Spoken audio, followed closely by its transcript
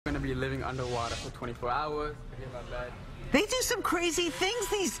be living underwater for 24 hours. I get my bed. They do some crazy things,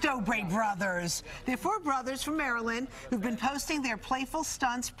 these Dobre brothers. They're four brothers from Maryland who've been posting their playful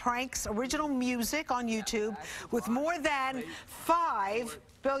stunts, pranks, original music on YouTube with more than 5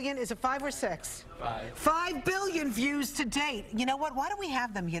 billion, is it 5 or 6? 5 billion views to date. You know what? Why do we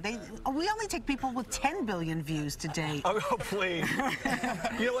have them here? We only take people with 10 billion views to date. Oh, please.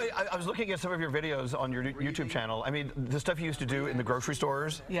 You know what? I was looking at some of your videos on your YouTube channel. I mean, the stuff you used to do in the grocery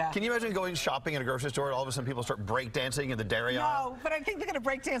stores. Yeah. Can you imagine going shopping at a grocery store and all of a sudden people start breakdancing in the dairy aisle? No, but I think they're going to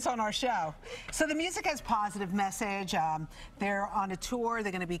breakdance on our show. So the music has positive message. They're on a tour.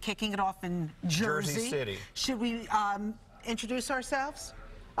 They're going to be kicking it off in Jersey City. Should we introduce ourselves?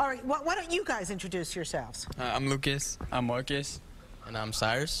 All right, why don't you guys introduce yourselves? I'm Lucas. I'm Marcus. And I'm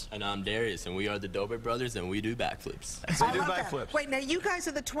Cyrus. And I'm Darius, and we are the Dobre Brothers, and we do backflips. So we do backflips. Wait, now you guys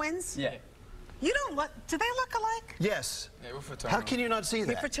are the twins? Yeah. You don't look, do they look alike? Yes. Yeah, we're fraternal. How can you not see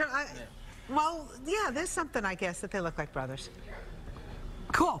that? Well, yeah, there's something, I guess, that they look like brothers.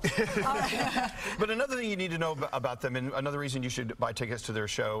 Cool. But another thing you need to know about them, and another reason you should buy tickets to their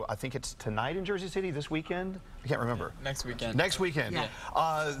show, I think it's tonight in Jersey City, this weekend? I can't remember. Next weekend. Next weekend.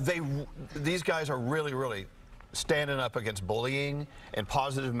 Yeah. These guys are really standing up against bullying and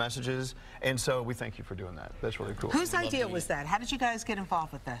positive messages, and so we thank you for doing that. That's really cool. Whose idea was that? How did you guys get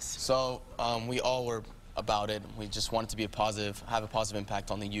involved with this? So we all were about it. We just wanted to be have a positive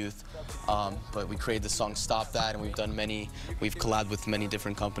impact on the youth. But we created the song Stop That, and we've collabed with many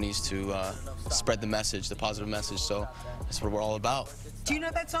different companies to spread the message, the positive message. So that's what we're all about. Do you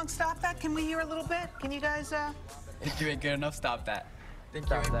know that song Stop That? Can we hear a little bit? Can you guys? Think you ain't good enough, stop that. Think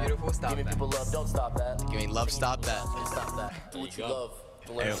you ain't beautiful, stop that. Giving people love, don't stop that. Giving love, stop that. Stop that. Do what you love.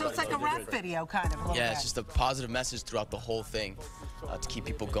 So it's like a rap video, kind of. Yeah, it's just a positive message throughout the whole thing to keep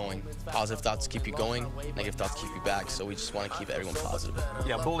people going. Positive thoughts keep you going, negative thoughts keep you back, so we just want to keep everyone positive.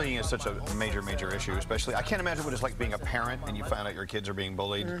 Yeah, bullying is such a major issue, especially. I can't imagine what it's like being a parent and you find out your kids are being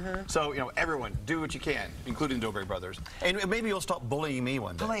bullied. So, you know, everyone, do what you can, including the Dobre Brothers. And maybe you'll stop bullying me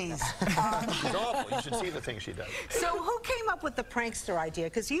one day. Please. She's awful. You should see the things she does. So who came up with the prankster idea?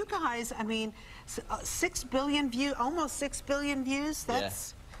 Because you guys, I mean, 6 billion views, almost 6 billion views. That's...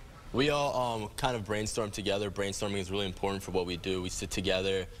 Yeah. We all kind of brainstorm together. Brainstorming is really important for what we do. We sit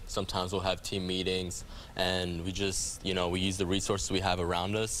together. Sometimes we'll have team meetings, and we just, you know, we use the resources we have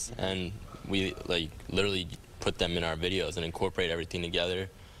around us, and we literally put them in our videos and incorporate everything together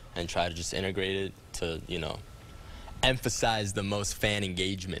and try to just integrate it to, you know, emphasize the most fan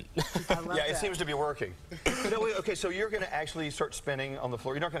engagement. Yeah, it seems to be working. No, wait, okay, so you're going to actually start spinning on the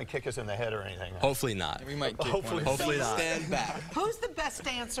floor. You're not going to kick us in the head or anything. Hopefully not. We might kick Hopefully not. Stand back. Who's the best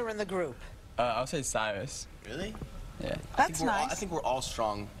dancer in the group? I'll say Cyrus. Really? Yeah. That's nice. I think we're all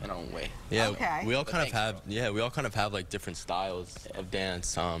strong in our own way. Yeah. Okay. We all kind of have like different styles of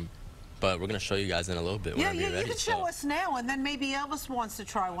dance. But we're gonna show you guys in a little bit. Yeah, you're ready, you can show us now, and then maybe Elvis wants to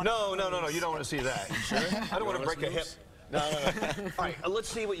try one. No, you don't want to see that. Sure? I don't want to break a hip. No. All right, let's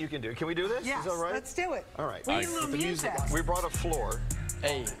see what you can do. Can we do this? Yes, is that right? let's do it. All right. We need a little music. We brought a floor.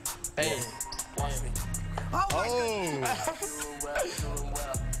 Hey. Oh, my goodness.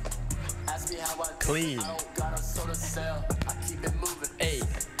 Clean. Hey.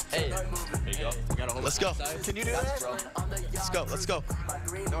 There you go. Let's go. Can you do that? Let's go.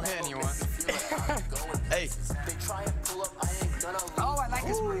 Don't hit anyone. Hey. Oh, I like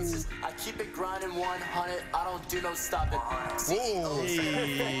his moves. I keep it grinding 100. I don't do no stopping.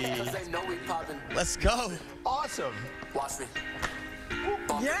 Hey. Cause they know we popping. Let's go. Awesome. Watch me.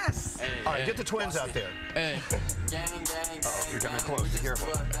 Yes. All right, get the twins out there. Hey. Uh-oh, you're coming close. Be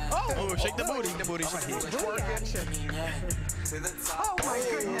careful. Oh, shake the booty. Oh, my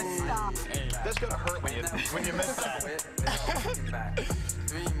goodness, stop. That's going to hurt when you miss that.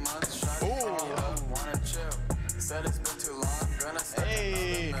 3 months. Said it's been too long. Gonna stay.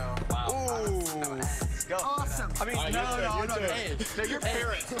 Hey. Let's go. Awesome. I mean, no. Hey. Now, your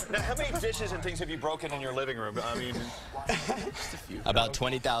parents. Now, how many dishes and things have you broken in your living room? I mean, About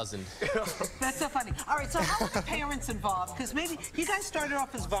 20,000. That's so funny. All right, so how were the parents involved? Because maybe you guys started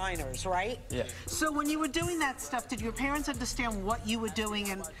off as viners, right? Yeah. So when you were doing that stuff, did your parents understand what you were doing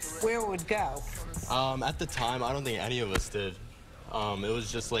and where it would go? At the time, I don't think any of us did. It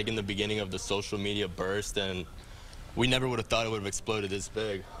was just like in the beginning of the social media burst, and we never would have thought it would have exploded this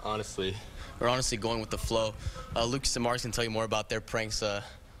big, honestly. We're honestly going with the flow. Lucas and Mark can tell you more about their pranks on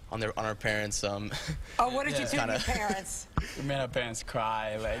our parents. Oh, what did you do to your parents? We made our parents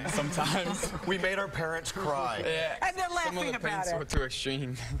cry, like, sometimes. we made our parents cry. Yeah. And they're laughing Some of the about pranks it. were too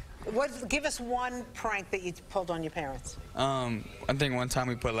extreme. Give us one prank that you pulled on your parents. I think one time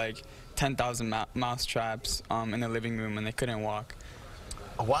we put like 10,000 mouse traps in the living room and they couldn't walk.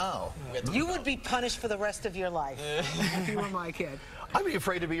 Oh, wow. You would be punished for the rest of your life if you were my kid. I'd be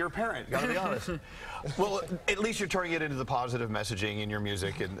afraid to be your parent, gotta be honest. Well, at least you're turning it into the positive messaging in your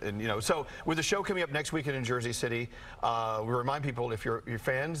music, and you know. So, with the show coming up next weekend in Jersey City, we remind people if you're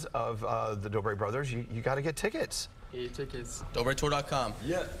fans of the Dobre Brothers, you got to get tickets. Get your tickets. DobreTour.com.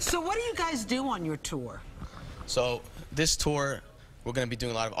 Yeah. So, what do you guys do on your tour? So this tour, we're going to be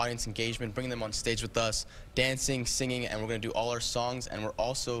doing a lot of audience engagement, bringing them on stage with us, dancing, singing, and we're going to do all our songs, and we're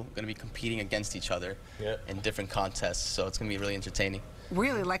also going to be competing against each other in different contests. So it's going to be really entertaining.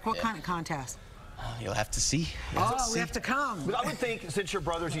 Really? Like what kind of contest? You'll have to see. Oh, we have to come. But I would think, since you're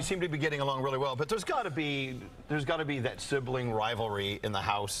brothers, you seem to be getting along really well. But there's got to be that sibling rivalry in the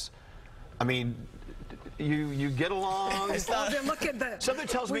house. I mean, you get along. Look at the. Something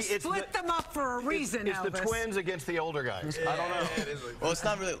tells me it's split them up for a reason. It's Elvis. the twins against the older guys. I don't know. Well, it's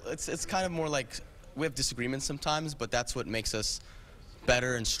not really. It's kind of more like we have disagreements sometimes, but that's what makes us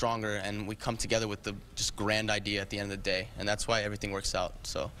better and stronger, and we come together with the just grand idea at the end of the day, and that's why everything works out.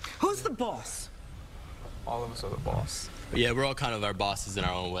 So. Who's the boss? All of us are the boss. Yeah, we're all kind of our bosses in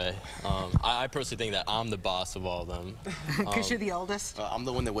our own way. I personally think that I'm the boss of all of them. Because you're the oldest? I'm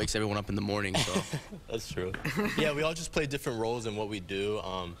the one that wakes everyone up in the morning, so. That's true. Yeah, we all just play different roles in what we do.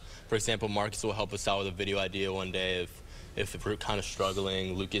 For example, Marcus will help us out with a video idea one day if we're kind of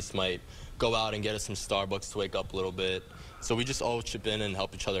struggling. Lucas might go out and get us some Starbucks to wake up a little bit. So we just all chip in and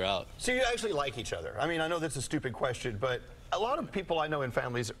help each other out. So you actually like each other? I mean, I know that's a stupid question, but a lot of people I know in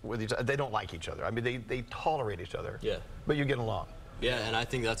families with each other, they don't like each other. I mean, they tolerate each other. Yeah. But you get along. Yeah, and I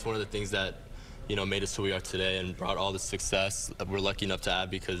think that's one of the things that, you know, made us who we are today and brought all the success that we're lucky enough to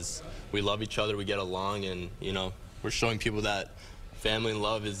have, because we love each other, we get along, and, you know, we're showing people that family and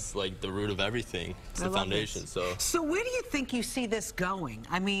love is like the root of everything. It's the foundation. So where do you think you see this going?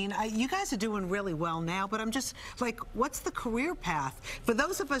 I mean, you guys are doing really well now, but I'm just like, what's the career path for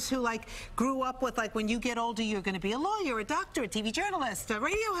those of us who like grew up with like when you get older you're going to be a lawyer, a doctor, a TV journalist, a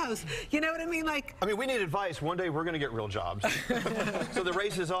radio host? You know what I mean? Like, I mean, we need advice. One day we're going to get real jobs. So the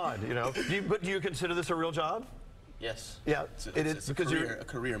race is on. You know. But do you consider this a real job? Yes. Yeah, it is It's because a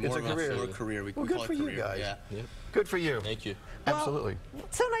career. More of a career. Well, good for you guys. Yeah. Good for you. thank you. Absolutely. well,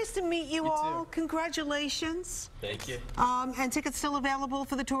 so nice to meet you all. too. Congratulations. Thank you. And tickets still available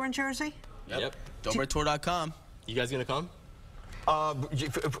for the tour in Jersey? Yep. DobreTour.com. You guys gonna come?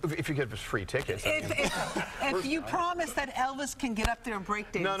 If you get us free tickets. I mean. If you promise that Elvis can get up there and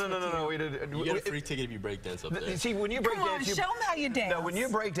break dance. No. You get a free ticket if you break dance up there. See, when you break Come on, dance, you show 'em how you dance. No, when you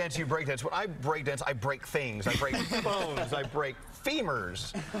break dance, you break dance. When I break dance, I break things. I break bones. I break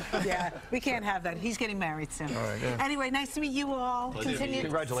femurs. Yeah, we can't have that. He's getting married soon. All right, yeah. Anyway, nice to meet you all. Pleasure to meet you. Continued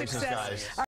Congratulations, success. guys.